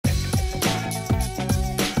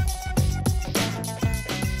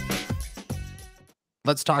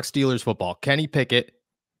let's talk Steelers football. Kenny Pickett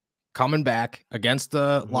coming back against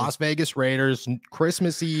the Las Vegas Raiders,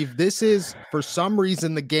 Christmas Eve. This is, for some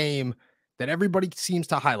reason, the game that everybody seems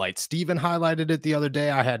to highlight. Steven highlighted it the other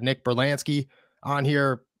day. I had Nick Berlansky on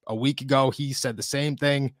here a week ago. He said the same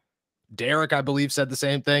thing. Derek, I believe, said the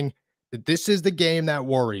same thing. This is the game that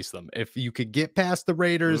worries them. If you could get past the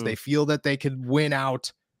Raiders, they feel that they could win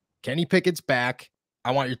out. Kenny Pickett's back.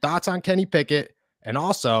 I want your thoughts on Kenny Pickett. And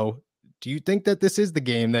also, do you think that this is the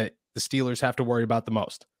game that the Steelers have to worry about the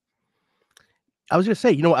most? I was going to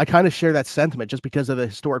say, I kind of share that sentiment just because of the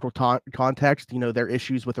historical context, their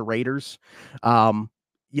issues with the Raiders.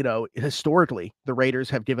 Historically, the Raiders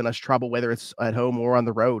have given us trouble, whether it's at home or on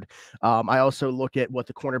the road. I also look at what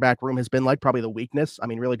the cornerback room has been like, probably the weakness. I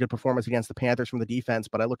mean, really good performance against the Panthers from the defense,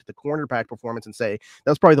 but I look at the cornerback performance and say,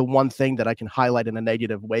 that's probably the one thing that I can highlight in a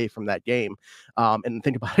negative way from that game. And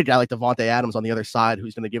think about a guy like Devontae Adams on the other side,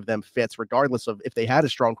 who's going to give them fits, regardless of if they had a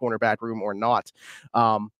strong cornerback room or not.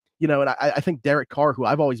 And I think Derek Carr, who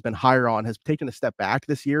I've always been higher on, has taken a step back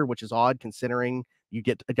this year, which is odd considering you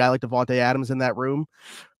get a guy like Devontae Adams in that room.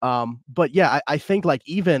 But yeah, I think like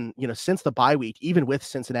even, since the bye week, even with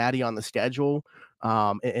Cincinnati on the schedule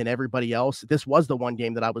and everybody else, this was the one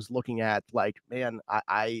game that I was looking at like, man,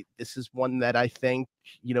 this is one that I think,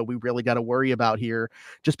 we really got to worry about here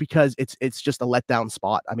just because it's just a letdown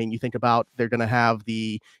spot. I mean, you think about they're going to have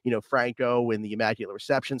the, Franco and the Immaculate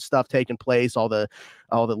Reception stuff taking place, all the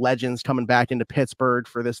legends coming back into Pittsburgh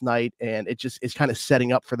for this night. And it's kind of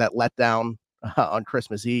setting up for that letdown on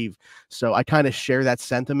Christmas Eve. So I kind of share that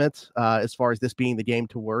sentiment as far as this being the game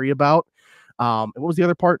to worry about. And what was the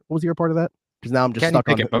other part? What was the other part of that? Because now I'm just stuck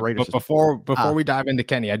on the Raiders. But before we dive into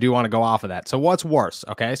Kenny, I do want to go off of that. So what's worse?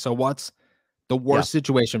 Okay. So what's the worst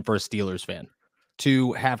situation for a Steelers fan?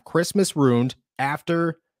 To have Christmas ruined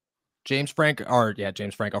after Franco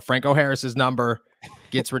Harris's number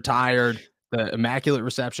gets retired, the Immaculate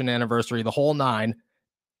Reception anniversary, the whole nine,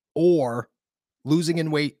 or losing in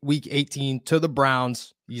week 18 to the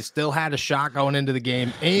Browns. You still had a shot going into the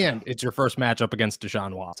game, and it's your first matchup against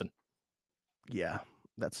Deshaun Watson. Yeah,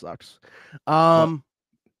 that sucks. I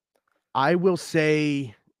will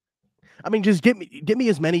say, I mean, just get me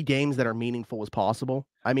as many games that are meaningful as possible.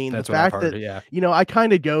 I mean, that's the fact that, I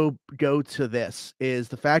kind of go to this is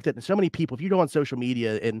the fact that so many people, if you go on social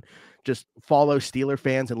media and just follow Steeler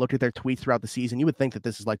fans and look at their tweets throughout the season, you would think that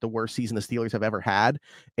this is like the worst season the Steelers have ever had.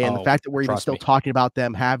 And the fact that we're even still talking about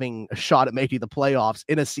them having a shot at making the playoffs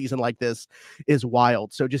in a season like this is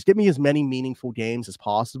wild. So just give me as many meaningful games as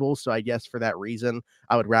possible. So I guess for that reason,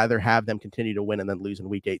 I would rather have them continue to win and then lose in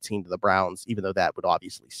week 18 to the Browns, even though that would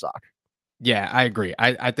obviously suck. Yeah, I agree.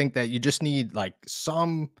 I think that you just need like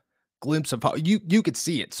some glimpse of how you could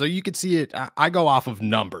see it. So you could see it. I go off of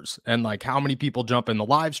numbers and like how many people jump in the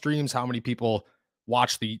live streams, how many people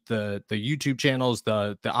watch the YouTube channels,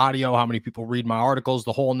 the audio, how many people read my articles,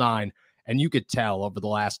 the whole nine. And you could tell over the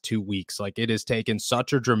last 2 weeks, like it has taken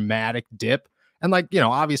such a dramatic dip. And like,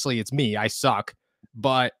 obviously it's me, I suck.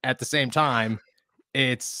 But at the same time,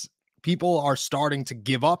 people are starting to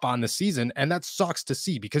give up on the season, and that sucks to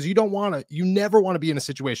see because you never want to be in a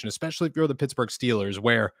situation, especially if you're the Pittsburgh Steelers,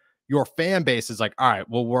 where your fan base is like, all right,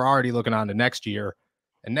 well, we're already looking on to next year,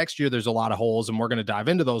 and next year there's a lot of holes, and we're going to dive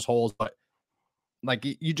into those holes, but like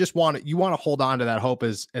you want to hold on to that hope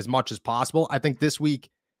as much as possible. I think this week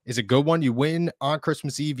is a good one. You win on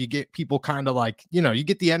Christmas Eve, you get people kind of like, you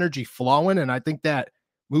get the energy flowing, and I think that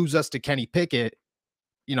moves us to Kenny Pickett.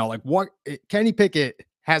 Kenny Pickett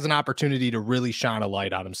has an opportunity to really shine a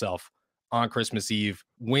light on himself on Christmas Eve,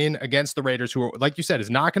 win against the Raiders, who are, like you said,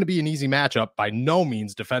 is not going to be an easy matchup by no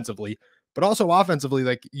means defensively, but also offensively.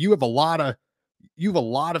 Like you have a lot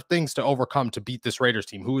of things to overcome to beat this Raiders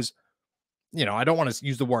team, who is, I don't want to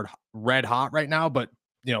use the word red hot right now, but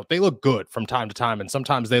they look good from time to time, and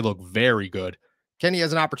sometimes they look very good. Kenny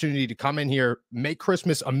has an opportunity to come in here, make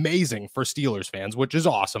Christmas amazing for Steelers fans, which is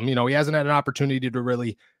awesome. He hasn't had an opportunity to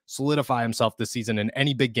really solidify himself this season in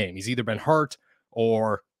any big game. He's either been hurt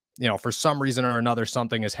or, for some reason or another,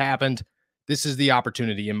 something has happened. This is the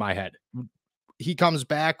opportunity in my head. He comes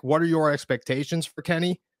back. What are your expectations for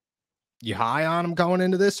Kenny? You high on him going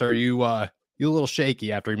into this, or are you a little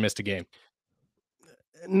shaky after he missed a game?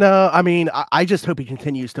 No, I mean, I just hope he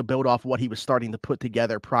continues to build off what he was starting to put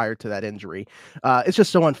together prior to that injury. It's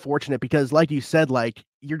just so unfortunate because, like you said, like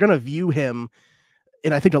you're going to view him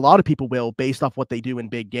and I think a lot of people will, based off what they do in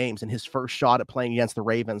big games. And his first shot at playing against the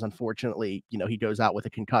Ravens, unfortunately, he goes out with a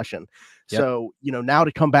concussion. Yep. So, now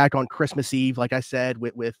to come back on Christmas Eve, like I said,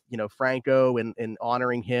 with Franco and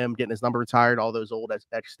honoring him, getting his number retired, all those old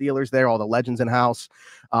ex-Steelers there, all the legends in house.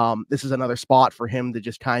 This is another spot for him to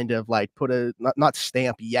just kind of like put a not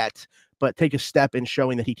stamp yet, but take a step in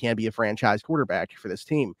showing that he can be a franchise quarterback for this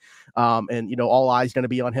team. And all eyes going to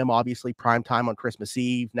be on him, obviously, prime time on Christmas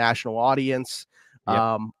Eve, national audience.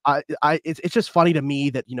 Yep. It's just funny to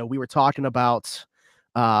me that, we were talking about,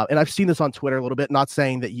 and I've seen this on Twitter a little bit, not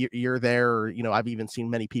saying that you're there, or, I've even seen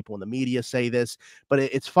many people in the media say this, but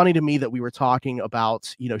it's funny to me that we were talking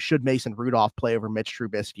about, should Mason Rudolph play over Mitch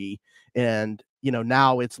Trubisky? And,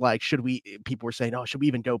 now it's like, people were saying, oh, should we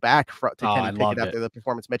even go back to Kenny Pickett after the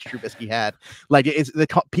performance Mitch Trubisky had? Like,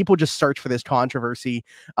 people just search for this controversy.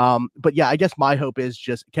 But yeah, I guess my hope is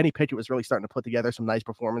just Kenny Pickett was really starting to put together some nice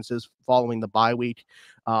performances following the bye week.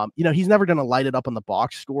 He's never going to light it up on the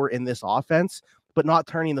box score in this offense, but not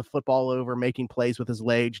turning the football over, making plays with his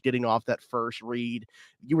legs, getting off that first read.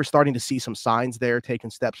 You were starting to see some signs there, taking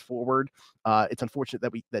steps forward. It's unfortunate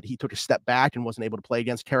that he took a step back and wasn't able to play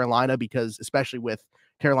against Carolina, because especially with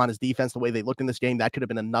Carolina's defense, the way they looked in this game, that could have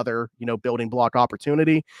been another, building block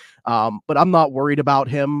opportunity. But I'm not worried about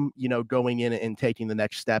him, going in and taking the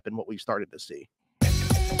next step in what we've started to see.